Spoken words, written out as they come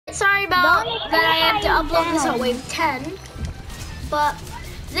sorry about that I have to upload this on wave 10. But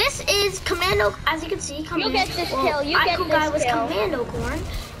this is Commando, as you can see, Commando. You get this kill, you get this guy was kill. Commando Corn,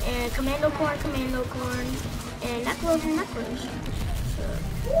 and Commando Corn, and Necros. So,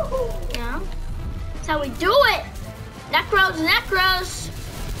 yeah. That's how we do it. Necros.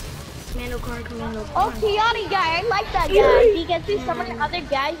 Commando Corn. Oh, Kiani guy, I like that guy. He gets through some of the other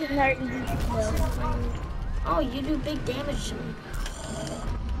guys and they're easy to kill. Oh, you do big damage to me.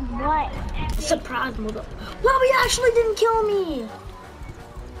 What? Surprise mode. Wow, he actually didn't kill me.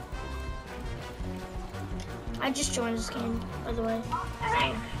 I just joined this game, by the way. So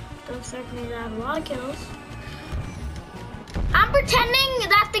don't expect me to have a lot of kills. I'm pretending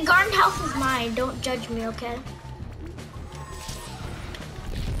that the garden house is mine. Don't judge me, okay?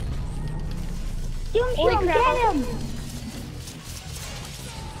 Get him!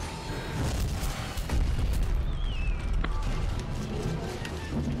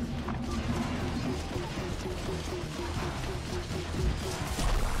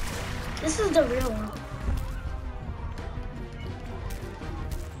 This is the real one.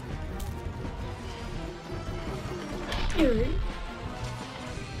 Here.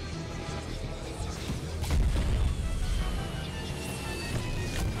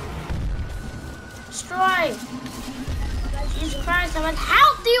 Destroy! Jesus Christ, how much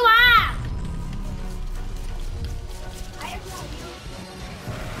health do you have?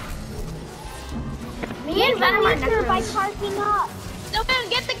 Me and Venom are Necros. By charging up. Still let him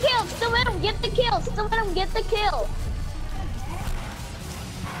get the kill. Still let him get the kill. Still let him get the kill.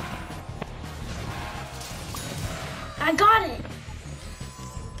 I got it.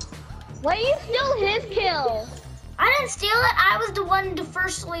 Why you steal his kill? I didn't steal it. I was the one to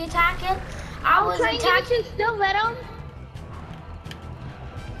firstly attack it. I was trying attacking. to still let him.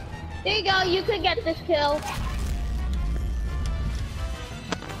 There you go. You could get this kill.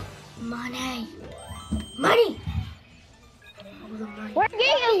 Money. We're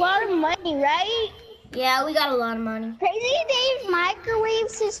getting a lot of money, right? Yeah, we got a lot of money. Crazy Dave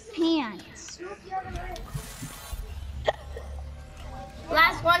microwaves his pants.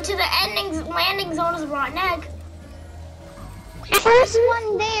 Last one to the landing zone is a rotten egg. First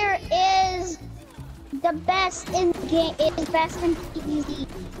one there is the best in the game. Is best in PvZ.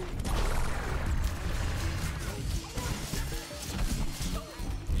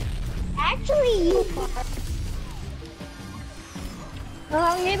 Actually, you are.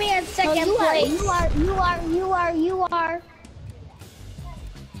 Well, maybe in second place. You are.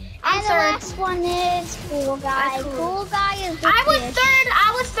 And the last one is Cool Guy. Cool Guy is the I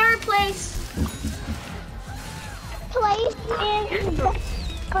was third place. Place is the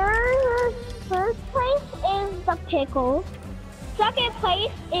first place is the pickle. Second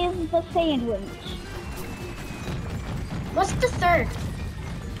place is the sandwich. What's the third?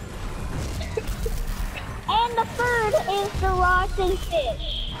 And the third is the rotten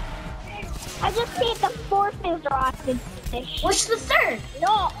fish. I just see the fourth is rotten fish. What's the third?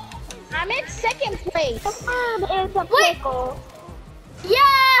 No, I'm in second place. The third is a pickle. Yeah,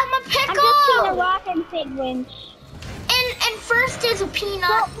 I'm a pickle. I'm just seeing a rotten sandwich. And first is a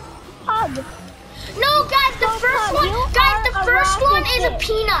peanut. Hug. No, guys, the first one. Guys, the first one is a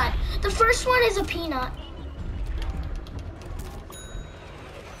peanut. The first one is a peanut.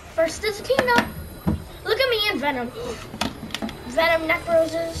 First is a peanut. Look at me and Venom. Venom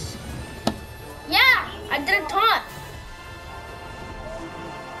Necroses. Yeah, I did a taunt.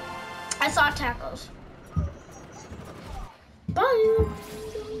 I saw tacos. Bye.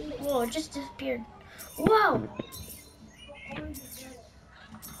 Whoa, it just disappeared. Whoa.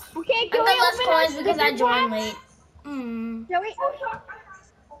 Okay, I got less coins because I joined late.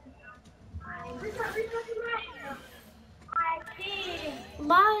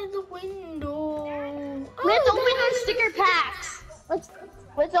 By the window. Let's open our sticker packs.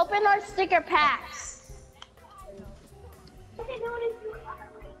 Let's open our sticker packs.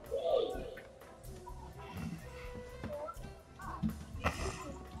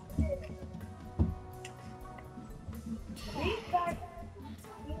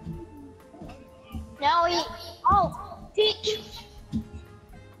 Now teach.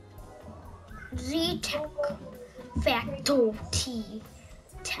 Z-Tech Facto T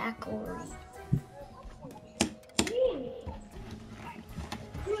Tacklery.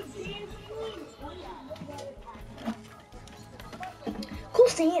 Cool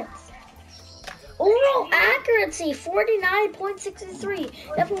stance. Overall accuracy 49.63.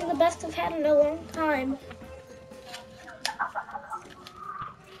 Definitely the best I've had in a long time.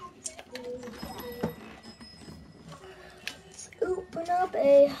 Open up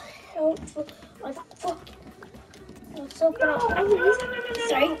a helpful. Let's open up.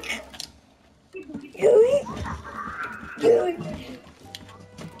 Psych.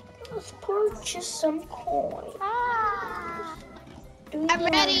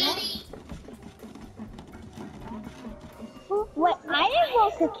 ready. Wait, I didn't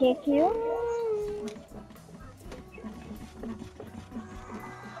vote to kick you.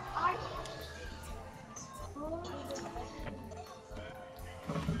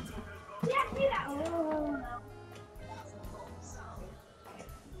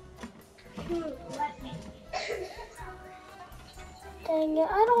 Dang it,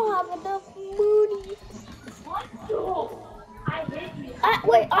 I don't have enough booty.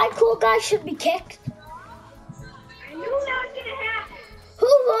 Wait, iCool guy should be kicked. I knew that was gonna happen. Who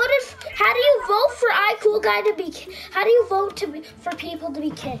voted? How do you vote for iCool guy to be? How do you vote for people to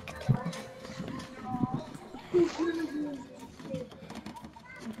be kicked?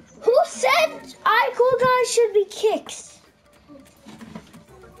 Who said iCool guy should be kicked?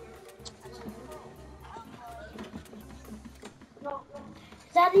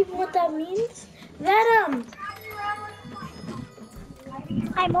 Is that even what that means? Venom!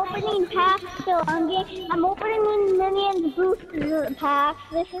 I'm opening packs, so I'm opening Minions booster packs.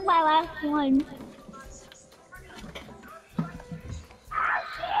 This is my last one.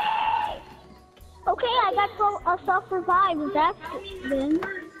 Okay, I got a self-revive. That's then.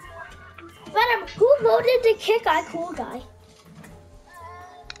 Venom, who voted to kick iCool guy?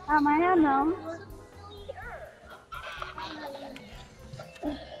 I don't know.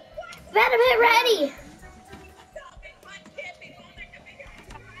 Venom, hit ready!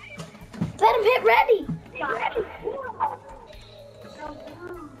 Venom, hit ready!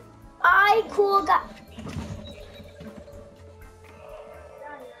 iCool guy.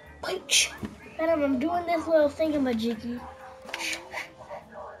 Wait, Venom, I'm doing this little thingamajiggy.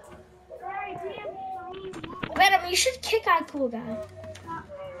 Venom, you should kick iCool guy.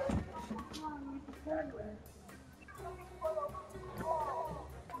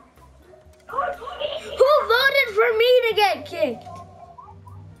 Who voted for me to get kicked?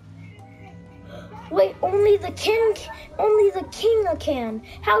 Wait, only the king can.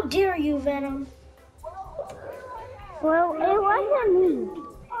 How dare you, Venom? Well, it wasn't me.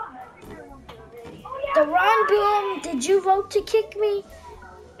 The Ron Boom, did you vote to kick me?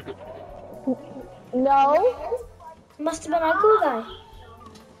 No. Must have been iCool guy.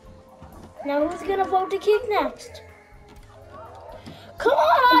 Now who's gonna vote to kick next? Come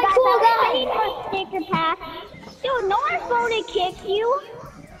on, iCool guy! I need a sticker pack. Dude, no one voted kick you.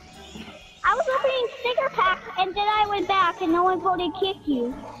 I was opening sticker packs and then I went back and no one voted kick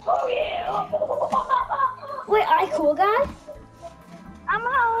you. Oh yeah. Wait, iCool guy? I'm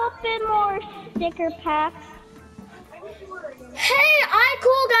gonna open more sticker packs. Hey,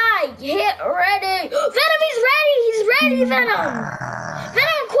 iCool guy, get ready. Venom, he's ready. He's ready, Venom.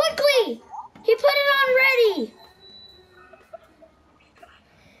 Venom, quickly. He put it on ready.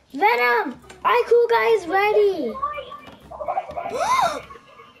 Venom, iCool guy is ready.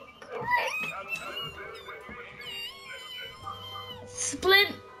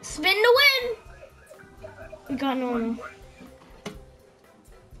 Spin to win. We got normal.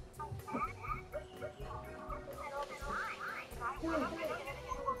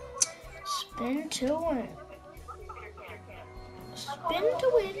 Spin to win. Spin to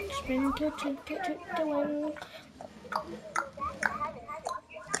win. Spin to win.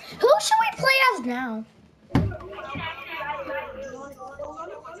 Who should we play as now?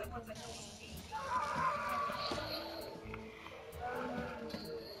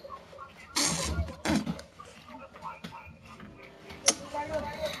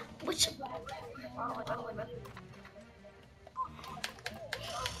 Which? I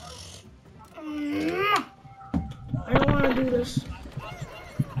don't want to do this.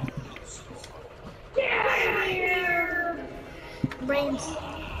 Brains.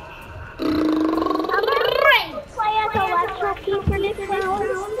 I'm gonna play as Electro Key for this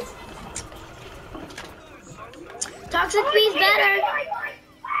round. Toxic P is better.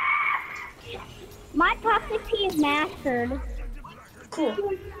 My Toxic P is mastered. Cool.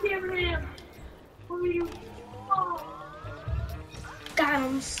 Got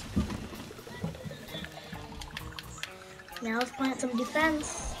him. Now let's plant some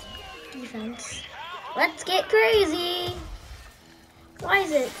defense. Let's get crazy. Why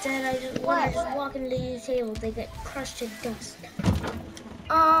is it that when I just walk into these tables, they get crushed to dust?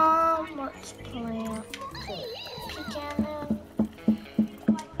 Let's plant pecan.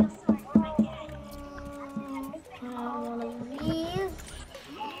 One of these.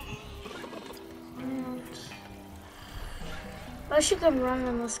 I wish you could run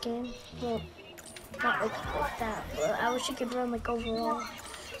in this game. Well, not like that, but I wish you could run like overall.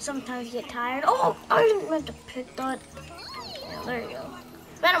 Sometimes you get tired. Oh, I didn't meant to pick that. Yeah, there you go.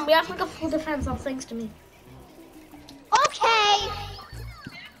 Venom, we have to make a full defense, all thanks to me. Okay.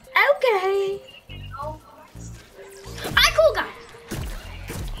 Hey. Hi, cool guy.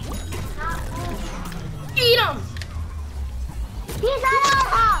 Eat him. He's at our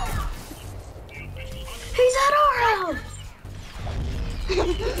house. He's at our house.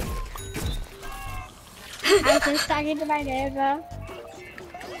 I'm just talking to my neighbor.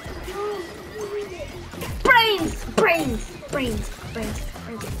 Brains.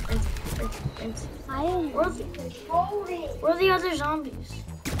 I don't Where are the other zombies?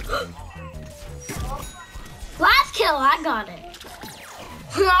 Last kill, I got it.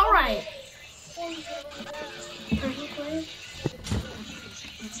 All right.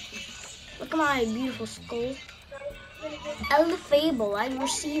 Look at my beautiful skull. Elefable, I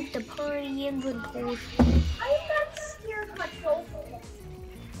received a party inventory.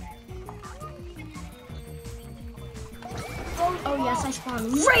 Oh yes, I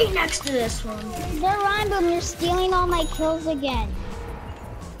spawned right next to this one. They're random. You're stealing all my kills again.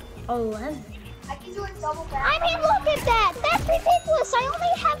 11. I mean, look at that. That's ridiculous. I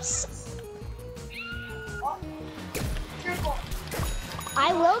only have.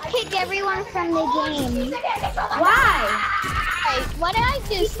 I will kick everyone from the game. Why? Hey, what did I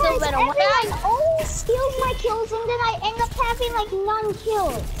do, Still Venom? What did I always steals my kills and then I end up having like none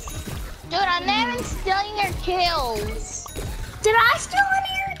kills. Dude, I'm not even stealing your kills. Did I steal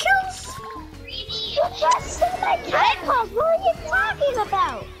any of your kills? You just stole my kills. What are you talking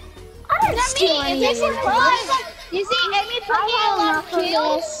about? I didn't steal any of your kills. You see, Amy put me a lot of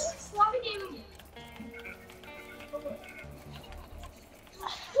kills.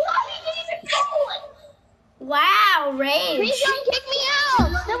 Wow, rage. Please don't kick me out.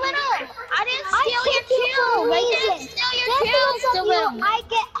 Still Venom. I didn't steal your kills. I didn't steal your kills, Still Venom. I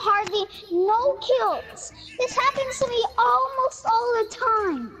get hardly no kills. This happens to me almost all the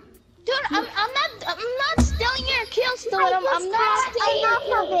time. Dude, I'm not stealing your kills, Still Venom. I'm not stealing your enough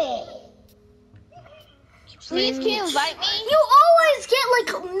of kills. it. Please, can you invite me? You always get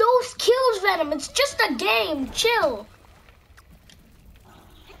like no kills, Venom. It's just a game. Chill.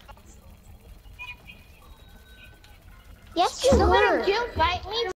 Yes, you Still were. Venom, can you invite me?